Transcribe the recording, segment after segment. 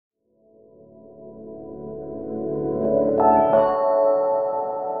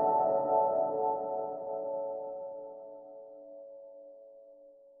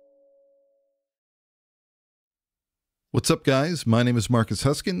What's up, guys? My name is Marcus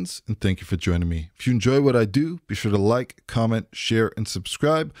Huskins, and thank you for joining me. If you enjoy what I do, be sure to like, comment, share, and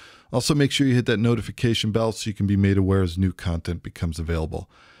subscribe. Also, make sure you hit that notification bell so you can be made aware as new content becomes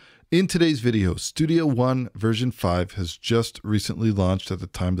available. In today's video, Studio One version 5 has just recently launched at the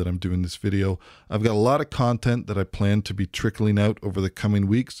time that I'm doing this video. I've got a lot of content that I plan to be trickling out over the coming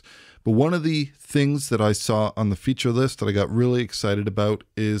weeks, but one of the things that I saw on the feature list that I got really excited about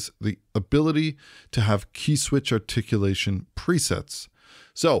is the ability to have key switch articulation presets.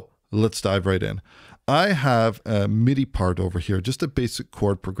 So let's dive right in. I have a MIDI part over here, just a basic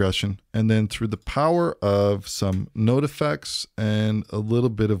chord progression, and then through the power of some note effects and a little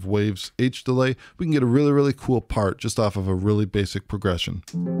bit of waves H delay, we can get a really cool part just off of a really basic progression.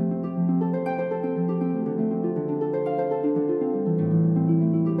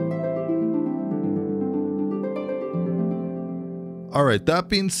 All right, that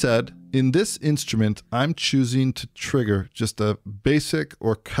being said, in this instrument, I'm choosing to trigger just a basic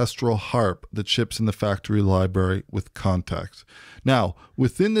orchestral harp that ships in the factory library with context. Now,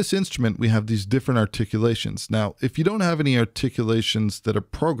 within this instrument, we have these different articulations. Now, if you don't have any articulations that are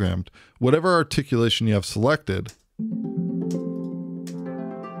programmed, whatever articulation you have selected,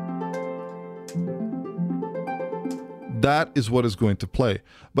 that is what is going to play.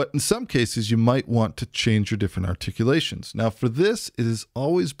 But in some cases, you might want to change your different articulations. Now for this, it has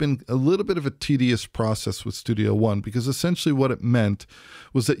always been a little bit of a tedious process with Studio One, because essentially what it meant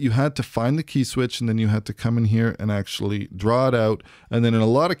was that you had to find the key switch and then you had to come in here and actually draw it out. And then in a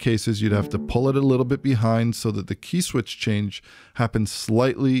lot of cases, you'd have to pull it a little bit behind so that the key switch change happens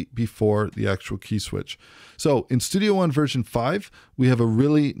slightly before the actual key switch. So in Studio One version 5, we have a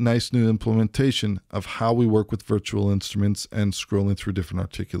really nice new implementation of how we work with virtual instruments and scrolling through different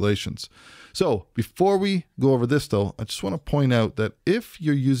articulations. So before we go over this though, I just want to point out that if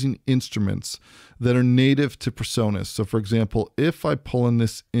you're using instruments that are native to PreSonus, so for example, if I pull in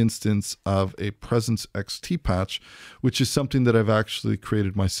this instance of a Presence XT patch, which is something that I've actually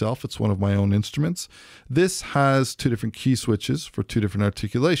created myself, it's one of my own instruments, this has two different key switches for two different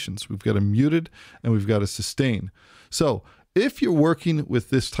articulations. We've got a muted and we've got a sustain. So if you're working with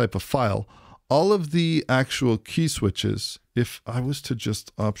this type of file, all of the actual key switches, if I was to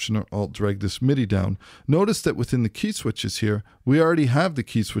just Option or Alt drag this MIDI down, notice that within the key switches here, we already have the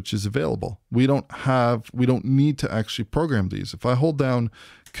key switches available. We don't need to actually program these. If I hold down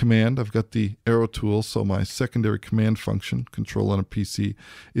Command, I've got the arrow tool, so my secondary command function, control on a PC,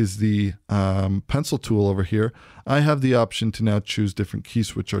 is the pencil tool over here. I have the option to now choose different key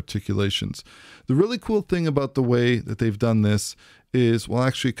switch articulations. The really cool thing about the way that they've done this is, well,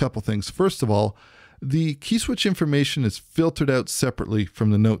 actually a couple things. First of all, the key switch information is filtered out separately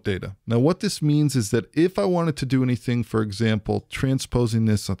from the note data. Now what this means is that if I wanted to do anything, for example, transposing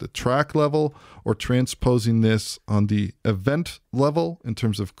this at the track level or transposing this on the event level in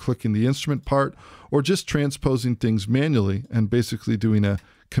terms of clicking the instrument part, or just transposing things manually and basically doing a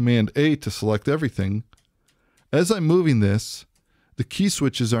Command A to select everything, as I'm moving this, the key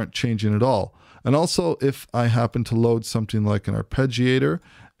switches aren't changing at all. And also if I happen to load something like an arpeggiator,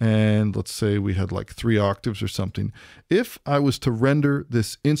 and let's say we had like 3 octaves or something, if I was to render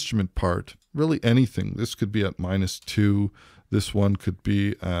this instrument part, really anything, this could be at -2, this one could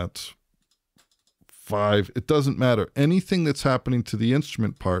be at 5, it doesn't matter. Anything that's happening to the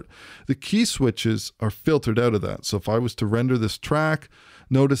instrument part, the key switches are filtered out of that. So if I was to render this track,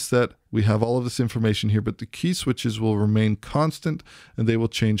 notice that we have all of this information here, but the key switches will remain constant and they will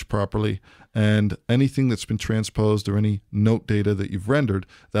change properly. And anything that's been transposed or any note data that you've rendered,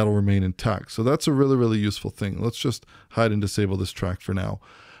 that'll remain intact. So that's a really useful thing. Let's just hide and disable this track for now.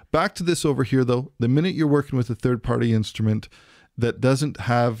 Back to this over here though, the minute you're working with a third-party instrument that doesn't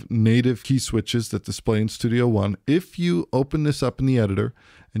have native key switches that display in Studio One, if you open this up in the editor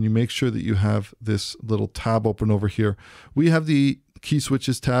and you make sure that you have this little tab open over here, we have the key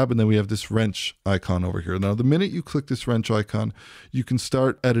switches tab, and then we have this wrench icon over here. Now, the minute you click this wrench icon, you can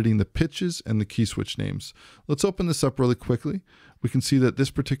start editing the pitches and the key switch names. Let's open this up really quickly. We can see that this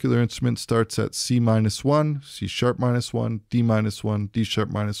particular instrument starts at C-1, C#-1, D-1,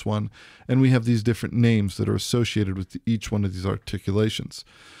 D#-1, and we have these different names that are associated with each one of these articulations.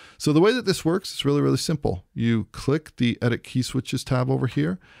 So the way that this works is really simple. You click the Edit Key Switches tab over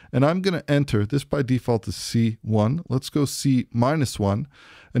here, and I'm going to enter, this by default is C1. Let's go C-1,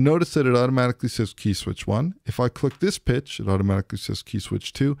 and notice that it automatically says Key Switch 1. If I click this pitch, it automatically says Key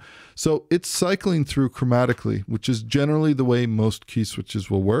Switch 2. So it's cycling through chromatically, which is generally the way most key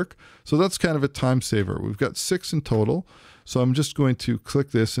switches will work. So that's kind of a time saver. We've got 6 in total. So I'm just going to click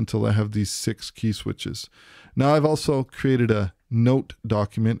this until I have these 6 key switches. Now I've also created a note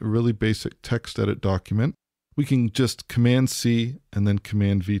document, a really basic text edit document. We can just Command C and then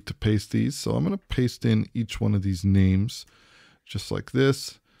Command V to paste these. So I'm going to paste in each one of these names just like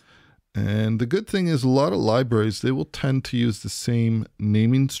this. And the good thing is a lot of libraries, they will tend to use the same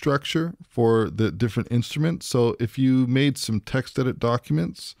naming structure for the different instruments. So if you made some text edit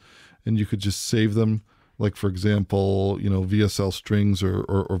documents and you could just save them, like for example, VSL strings or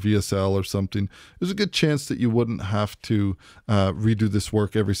VSL or something, there's a good chance that you wouldn't have to redo this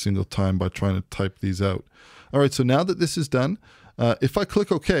work every single time by trying to type these out. All right, so now that this is done, if I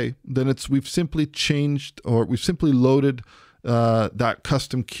click OK, then we've simply changed, or we've simply loaded that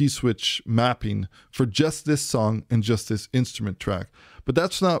custom key switch mapping for just this song and just this instrument track. But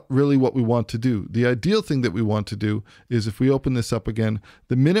that's not really what we want to do. The ideal thing that we want to do is, if we open this up again,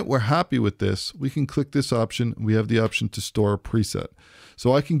 the minute we're happy with this, we can click this option. We have the option to store a preset.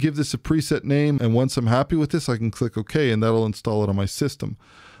 So I can give this a preset name, and once I'm happy with this, I can click OK, and that'll install it on my system.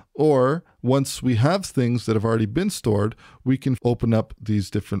 Or once we have things that have already been stored, we can open up these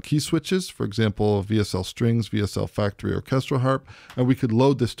different key switches, for example, VSL strings, VSL factory orchestral harp, and we could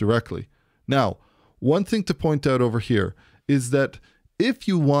load this directly. Now, one thing to point out over here is that if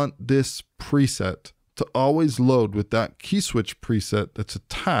you want this preset to always load with that key switch preset that's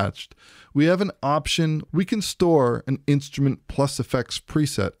attached, we have an option. We can store an instrument plus effects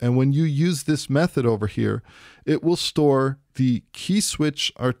preset. And when you use this method over here, it will store the key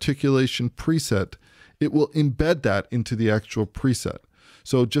switch articulation preset. It will embed that into the actual preset.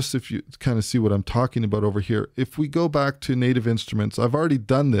 So just if you kind of see what I'm talking about over here, if we go back to native instruments, I've already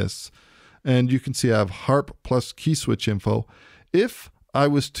done this, and you can see I have harp plus key switch info. If I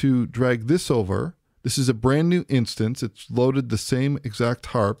was to drag this over, this is a brand new instance. It's loaded the same exact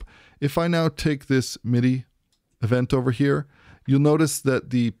harp. If I now take this MIDI event over here, you'll notice that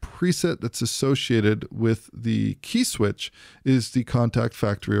the preset that's associated with the key switch is the Contact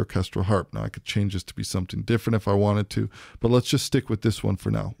Factory Orchestral Harp. Now I could change this to be something different if I wanted to, but let's just stick with this one for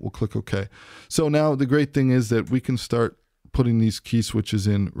now. We'll click OK. So now the great thing is that we can start putting these key switches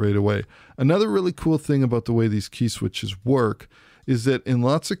in right away. Another really cool thing about the way these key switches work is that in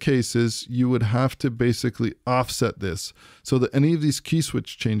lots of cases, you would have to basically offset this so that any of these key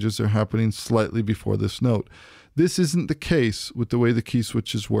switch changes are happening slightly before this note. This isn't the case with the way the key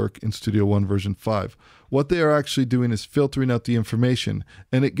switches work in Studio One version 5. What they are actually doing is filtering out the information,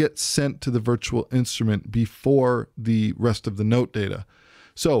 and it gets sent to the virtual instrument before the rest of the note data.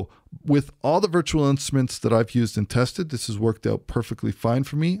 So with all the virtual instruments that I've used and tested, this has worked out perfectly fine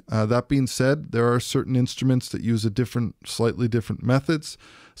for me. That being said, there are certain instruments that use slightly different methods.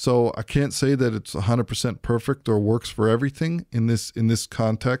 So I can't say that it's 100% perfect or works for everything in this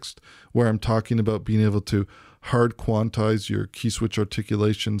context where I'm talking about being able to hard quantize your key switch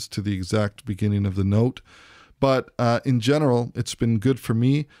articulations to the exact beginning of the note. But in general, it's been good for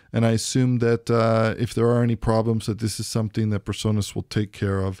me, and I assume that if there are any problems, that this is something that PreSonus will take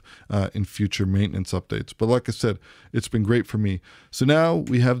care of in future maintenance updates. But like I said, it's been great for me. So now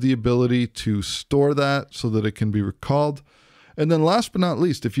we have the ability to store that so that it can be recalled. And then last but not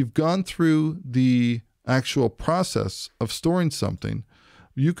least, if you've gone through the actual process of storing something,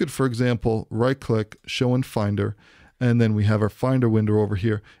 you could, for example, right-click, Show in Finder, and then we have our Finder window over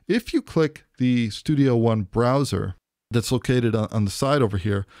here. If you click the Studio One browser that's located on the side over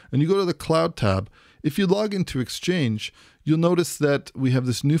here, and you go to the Cloud tab, if you log into Exchange, you'll notice that we have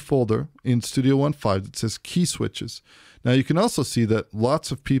this new folder in Studio One 5 that says Key Switches. Now you can also see that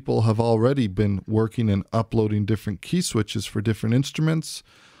lots of people have already been working and uploading different key switches for different instruments.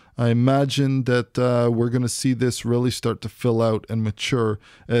 I imagine that we're going to see this really start to fill out and mature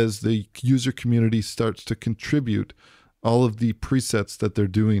as the user community starts to contribute all of the presets that they're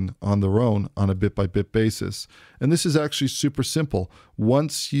doing on their own on a bit-by-bit basis. And this is actually super simple.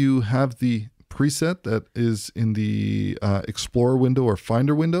 Once you have the preset that is in the Explorer window or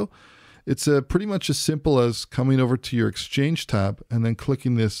Finder window, it's pretty much as simple as coming over to your Exchange tab and then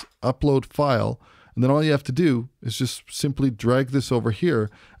clicking this Upload File. And then all you have to do is just simply drag this over here,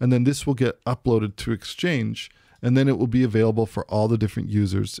 and then this will get uploaded to Exchange, and then it will be available for all the different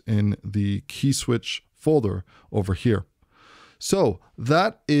users in the key switch folder over here. So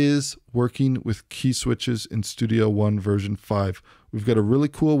that is working with key switches in Studio One version 5. We've got a really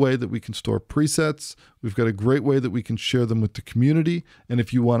cool way that we can store presets. We've got a great way that we can share them with the community. And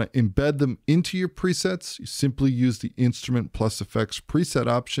if you want to embed them into your presets, you simply use the Instrument plus Effects preset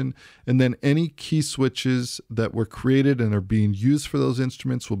option. And then any key switches that were created and are being used for those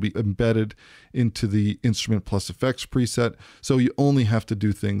instruments will be embedded into the Instrument plus Effects preset. So you only have to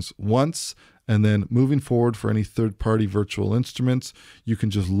do things once. And then moving forward for any third-party virtual instruments, you can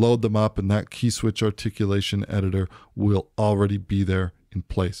just load them up, and that key switch articulation editor will already be there in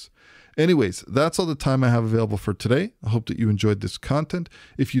place. Anyways, that's all the time I have available for today. I hope that you enjoyed this content.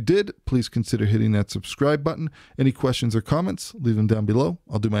 If you did, please consider hitting that subscribe button. Any questions or comments, leave them down below.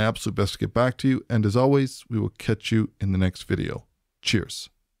 I'll do my absolute best to get back to you. And as always, we will catch you in the next video. Cheers.